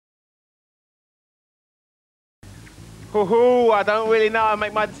Ooh, I don't really know. I'll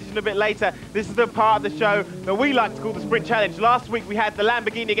make my decision a bit later. This is the part of the show that we like to call the Sprint Challenge. Last week we had the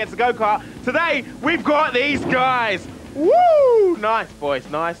Lamborghini against the go-kart. Today we've got these guys. Woo! Nice, boys.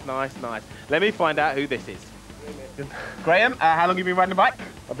 Nice, nice, nice. Let me find out who this is. Graham, how long have you been riding a bike?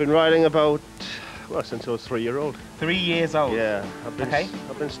 I've been riding about, well, since I was 3-year-old. 3 years old? Yeah. I've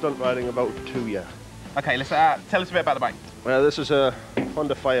been stunt riding about 2 years. Okay, let's tell us a bit about the bike. Well, this is a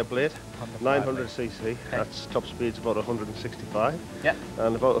Honda Fireblade, 900cc. Okay. That's top speed's about 165. Yeah.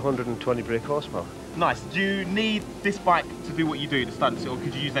 And about 120 brake horsepower. Nice. Do you need this bike to do what you do, the stunts, or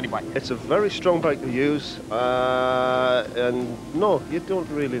could you use any bike? It's a very strong bike to use, and no, you don't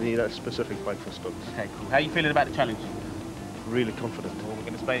really need a specific bike for stunts. Okay, cool. How are you feeling about the challenge? Really confident. Well, we're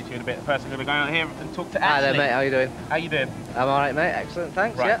going to explain it to you in a bit. First, we're going to go out here and talk to Ashley. Hi there, mate. How are you doing? How you doing? I'm all right, mate. Excellent,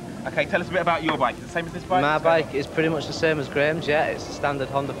 thanks. Right. Yeah. Okay, tell us a bit about your bike. Is it the same as this bike? My bike is pretty much the same as Graham's, yeah. It's a standard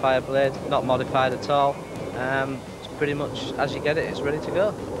Honda Fireblade, not modified at all. It's pretty much as you get it, it's ready to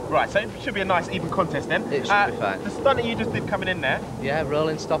go. Right, so it should be a nice even contest then. It should be fine. The stunt that you just did coming in there. Yeah,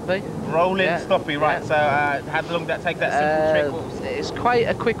 rolling stoppy. Rolling stoppy, right. Yeah. So how long did that take, that simple trick? It's quite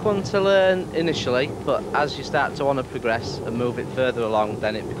a quick one to learn initially, but as you start to want to progress and move it further along,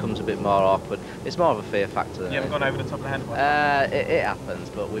 then it becomes a bit more awkward. It's more of a fear factor than You haven't gone over the top of the handlebar? It happens,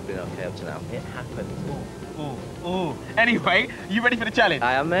 but we've been okay up to now. It happens. Ooh, ooh. Anyway, you ready for the challenge?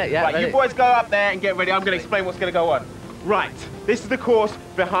 I am, mate, yeah. Right, ready. you boys go up there and get ready. I'm going to explain what's going to go on. Right, this is the course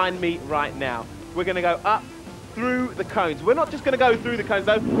behind me right now. We're going to go up through the cones. We're not just going to go through the cones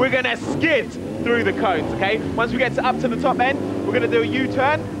though, we're going to skid through the cones, okay? Once we get up to the top end, we're going to do a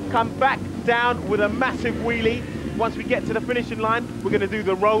U-turn, come back down with a massive wheelie. Once we get to the finishing line, we're going to do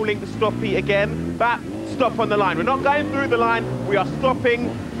the rolling stoppy again, but stop on the line. We're not going through the line, we are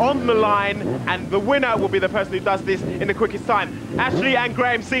stopping on the line, and the winner will be the person who does this in the quickest time. Ashley and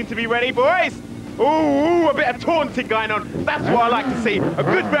Graham seem to be ready, boys. Ooh, a bit of taunting going on. That's what I like to see. A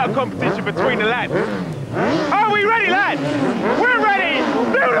good bit of competition between the lads. Are we ready, lads? We're ready.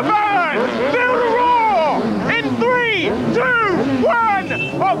 Feel the burn. Feel the roar. In 3, 2,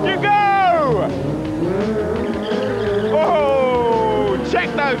 1. Off you go. Oh,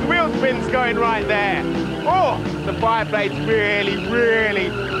 check those wheel spins going right there. Oh, the Fireblade's really, really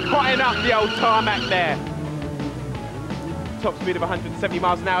hotting up the old tarmac there. Top speed of 170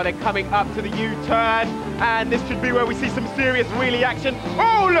 miles an hour. They're coming up to the U-turn, and this should be where we see some serious wheelie action.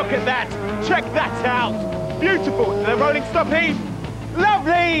 Oh, look at that! Check that out! Beautiful. The rolling stoppy.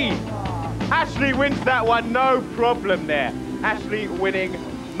 Lovely! Ashley wins that one, no problem there. Ashley winning,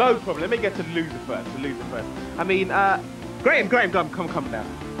 no problem. Let me get to the loser first. I mean, Graham, come now.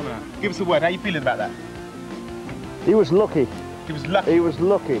 Give us a word. How are you feeling about that? He was lucky. He was lucky? He was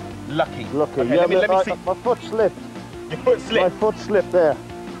lucky. Lucky? Lucky. Okay, Yeah, let me see. My foot slipped. Your foot slipped? My foot slipped there.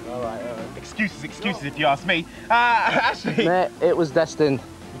 All right. Excuses if you ask me. Ashley. Mate, it was destined.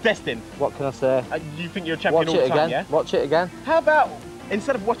 Destined? What can I say? You think you're a champion all the time, yeah? Watch it again. How about,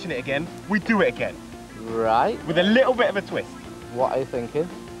 instead of watching it again, we do it again? Right. With a little bit of a twist. What are you thinking?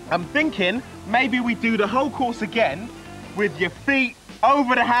 I'm thinking maybe we do the whole course again with your feet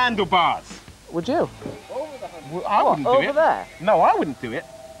over the handlebars. Would you? Over the handlebars? Well, I wouldn't do it. Over there? No, I wouldn't do it.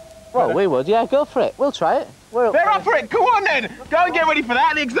 Well, we would. Yeah, go for it. We'll try it. They're up for it. Go on then. Go and get ready for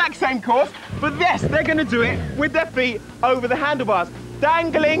that. The exact same course. But yes, they're going to do it with their feet over the handlebars,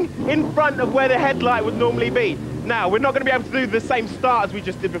 dangling in front of where the headlight would normally be. Now, we're not going to be able to do the same start as we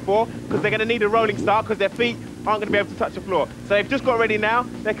just did before, because they're going to need a rolling start because their feet aren't going to be able to touch the floor. So they've just got ready now.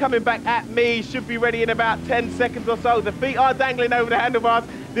 They're coming back at me. Should be ready in about 10 seconds or so. The feet are dangling over the handlebars.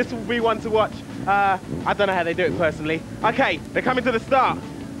 This will be one to watch. I don't know how they do it personally. Okay, they're coming to the start.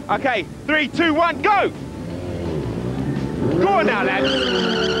 Okay, 3, 2, 1, go! Go on now, lads.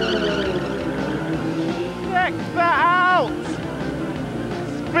 Check that out.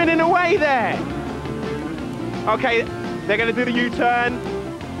 Spinning away there. Okay, they're going to do the U-turn.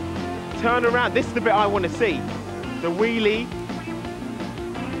 Turn around. This is the bit I want to see. The wheelie.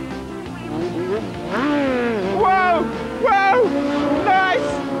 Whoa! Whoa! Nice!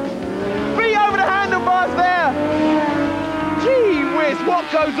 Feet over the handlebars there. Gee whiz,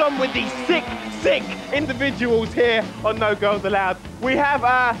 what goes on with these sick individuals here on No Girls Allowed? We have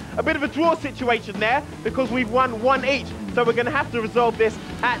a bit of a draw situation there because we've won one each. So we're going to have to resolve this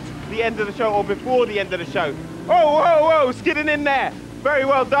at the end of the show or before the end of the show. Oh, whoa, whoa, skidding in there. Very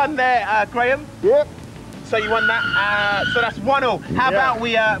well done there, Graham. Yep. So you won that. So that's 1-1. How about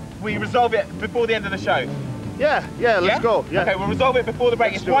we resolve it before the end of the show? Yeah, let's go. Yeah. Okay, we'll resolve it before the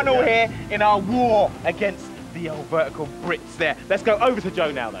break. It's 1-1 here in our war against the old vertical Brits there. Let's go over to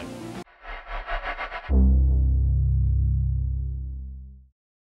Joe now, though.